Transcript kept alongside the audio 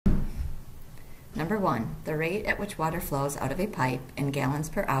Number 1, the rate at which water flows out of a pipe in gallons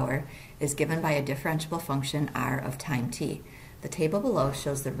per hour is given by a differentiable function r of time t. The table below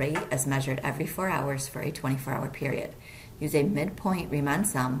shows the rate as measured every 4 hours for a 24-hour period. Use a midpoint Riemann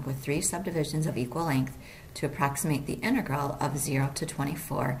sum with 3 subdivisions of equal length to approximate the integral of 0 to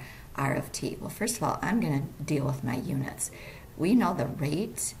 24 r of t. Well, first of all, I'm going to deal with my units. We know the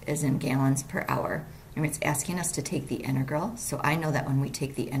rate is in gallons per hour, and it's asking us to take the integral. So I know that when we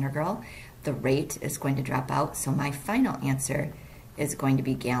take the integral, the rate is going to drop out. So my final answer is going to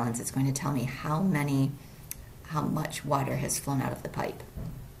be gallons. It's going to tell me how much water has flown out of the pipe.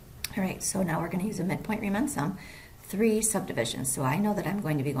 All right, so now we're going to use a midpoint Riemann sum, 3 subdivisions. So I know that I'm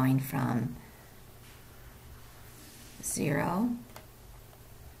going to be going from 0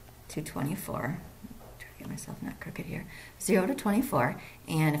 to 24. Try to get myself not crooked here. 0 to 24,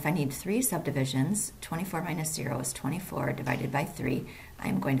 and if I need 3 subdivisions, 24 minus 0 is 24 divided by 3.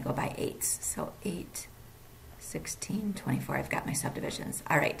 I'm going to go by 8s. So 8, 16, 24, I've got my subdivisions.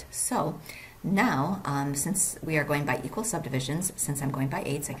 All right, so now, since we are going by equal subdivisions, since I'm going by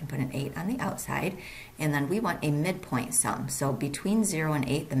 8s, I can put an 8 on the outside, and then we want a midpoint sum. So between 0 and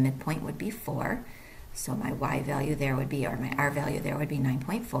 8, the midpoint would be 4. So my y value there would be, or my r value there would be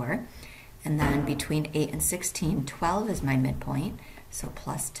 9.4. And then between 8 and 16, 12 is my midpoint. So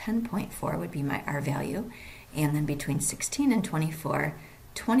plus 10.4 would be my r value. And then between 16 and 24,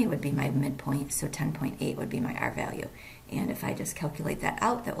 20 would be my midpoint, so 10.8 would be my r value. And if I just calculate that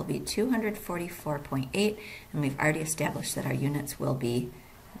out, that will be 244.8, and we've already established that our units will be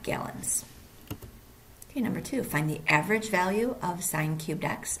gallons. Okay, number 2, find the average value of sine cubed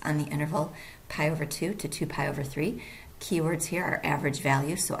x on the interval pi over 2 to 2 pi over 3. Keywords here are average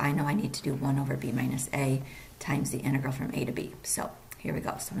value, so I know I need to do 1 over b minus a times the integral from a to b. So here we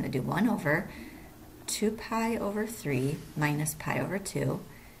go. So I'm going to do 1 over 2 pi over 3 minus pi over 2,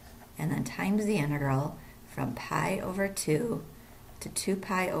 and then times the integral from pi over 2 to 2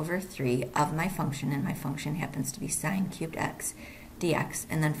 pi over 3 of my function, and my function happens to be sine cubed x dx.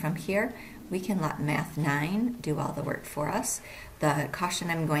 And then from here, we can let Math 9 do all the work for us. The caution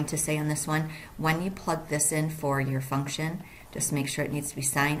I'm going to say on this one, when you plug this in for your function, just make sure it needs to be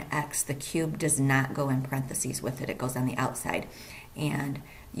sine x. The cube does not go in parentheses with it. It goes on the outside. And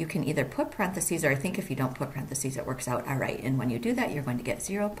you can either put parentheses, or I think if you don't put parentheses, it works out all right. And when you do that, you're going to get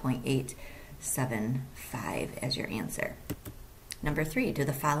 0.875 as your answer. Number 3, do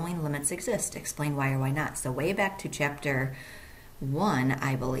the following limits exist? Explain why or why not. So way back to chapter 1,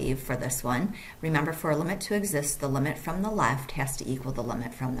 I believe, for this one. Remember, for a limit to exist, the limit from the left has to equal the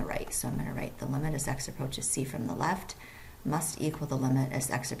limit from the right. So I'm going to write the limit as x approaches c from the left must equal the limit as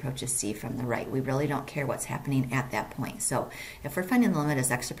x approaches c from the right. We really don't care what's happening at that point. So if we're finding the limit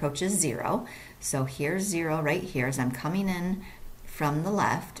as x approaches 0, so here's 0 right here as I'm coming in from the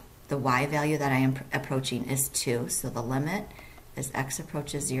left. The y value that I am approaching is 2, so the limit as x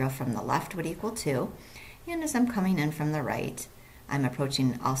approaches 0 from the left would equal 2. And as I'm coming in from the right, I'm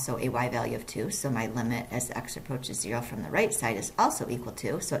approaching also a y value of 2, so my limit as x approaches 0 from the right side is also equal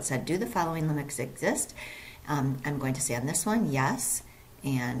to. So it said, do the following limits exist? I'm going to say on this one, yes,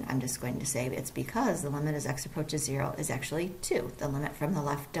 and I'm just going to say it's because the limit as x approaches 0 is actually 2. The limit from the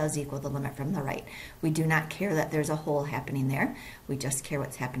left does equal the limit from the right. We do not care that there's a hole happening there. We just care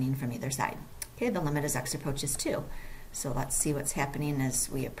what's happening from either side. Okay, the limit as x approaches 2. So let's see what's happening as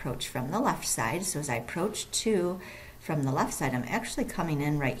we approach from the left side. So as I approach 2 from the left side, I'm actually coming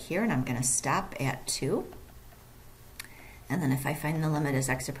in right here, and I'm going to stop at 2. And then if I find the limit as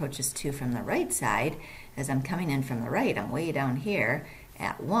x approaches 2 from the right side, as I'm coming in from the right, I'm way down here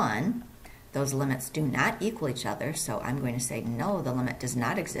at 1. Those limits do not equal each other, so I'm going to say no, the limit does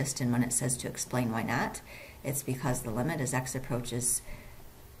not exist. And when it says to explain why not, it's because the limit as x approaches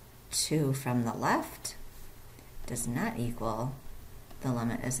 2 from the left does not equal the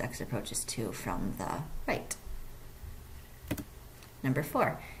limit as x approaches 2 from the right. Number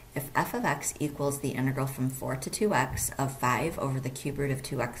 4, if f of x equals the integral from 4 to 2x of 5 over the cube root of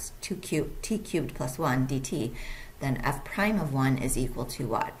 2x, t cubed plus 1 dt, then f prime of 1 is equal to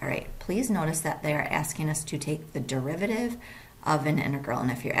what? All right, please notice that they are asking us to take the derivative of an integral.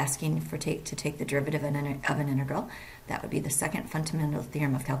 And if you're asking to take the derivative of an integral, that would be the second fundamental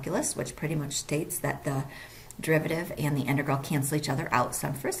theorem of calculus, which pretty much states that the derivative and the integral cancel each other out. So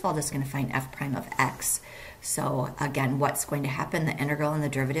I'm first of all just going to find f prime of x. So again, what's going to happen? The integral and the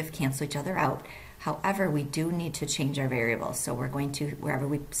derivative cancel each other out. However, we do need to change our variables. So we're going to, wherever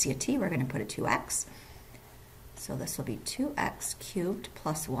we see a t, we're going to put a 2x. So this will be 2x cubed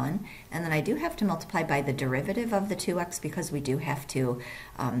plus 1. And then I do have to multiply by the derivative of the 2x because we do have to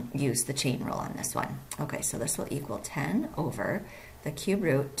use the chain rule on this one. Okay, so this will equal 10 over the cube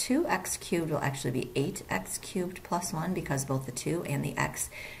root. 2x cubed will actually be 8x cubed plus 1 because both the 2 and the x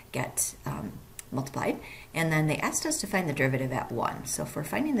get multiplied. And then they asked us to find the derivative at 1. So if we're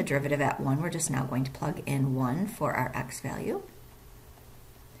finding the derivative at 1, we're just now going to plug in 1 for our x value.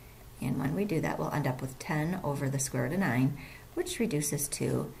 And when we do that, we'll end up with 10 over the square root of 9, which reduces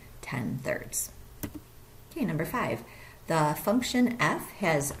to 10/3. Okay, number 5. The function f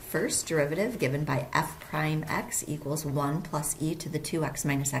has first derivative given by f prime x equals 1 plus e to the 2x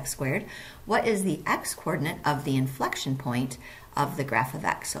minus x squared. What is the x coordinate of the inflection point of the graph of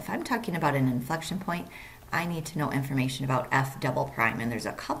x? So if I'm talking about an inflection point, I need to know information about f double prime. And there's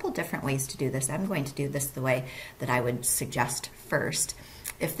a couple different ways to do this. I'm going to do this the way that I would suggest first.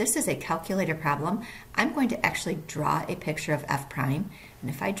 If this is a calculator problem, I'm going to actually draw a picture of f prime. And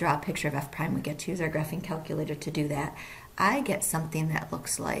if I draw a picture of f prime, we get to use our graphing calculator to do that. I get something that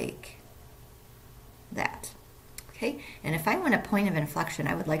looks like that. Okay, and if I want a point of inflection,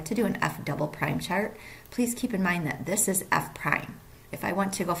 I would like to do an f double prime chart. Please keep in mind that this is f prime. If I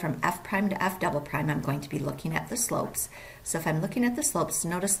want to go from f prime to f double prime, I'm going to be looking at the slopes. So if I'm looking at the slopes,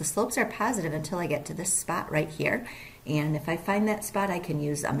 notice the slopes are positive until I get to this spot right here. And if I find that spot, I can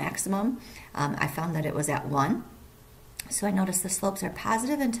use a maximum. I found that it was at 1. So I notice the slopes are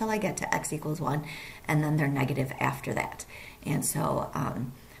positive until I get to x equals 1, and then they're negative after that. And so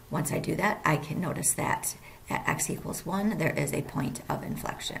once I do that, I can notice that at x equals 1, there is a point of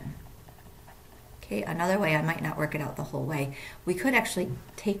inflection. Okay, another way, I might not work it out the whole way. We could actually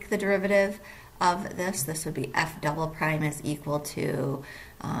take the derivative of this. This would be f double prime is equal to,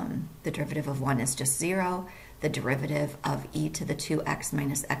 the derivative of 1 is just 0. The derivative of e to the 2x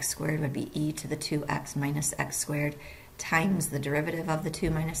minus x squared would be e to the 2x minus x squared times the derivative of the 2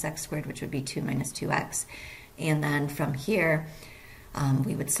 minus x squared, which would be 2 minus 2x. And then from here,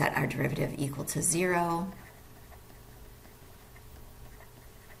 we would set our derivative equal to 0.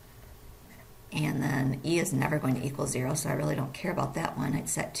 And then e is never going to equal 0, so I really don't care about that one. I'd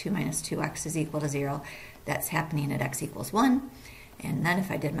set 2 minus 2x is equal to 0. That's happening at x equals 1. And then if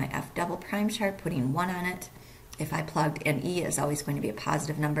I did my f double prime chart, putting 1 on it, if I plugged, and e is always going to be a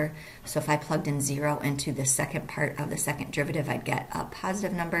positive number, so if I plugged in 0 into the second part of the second derivative, I'd get a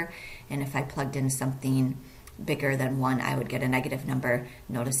positive number, and if I plugged in something bigger than 1, I would get a negative number.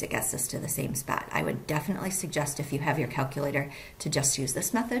 Notice it gets us to the same spot. I would definitely suggest, if you have your calculator, to just use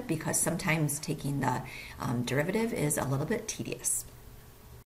this method, because sometimes taking the derivative is a little bit tedious.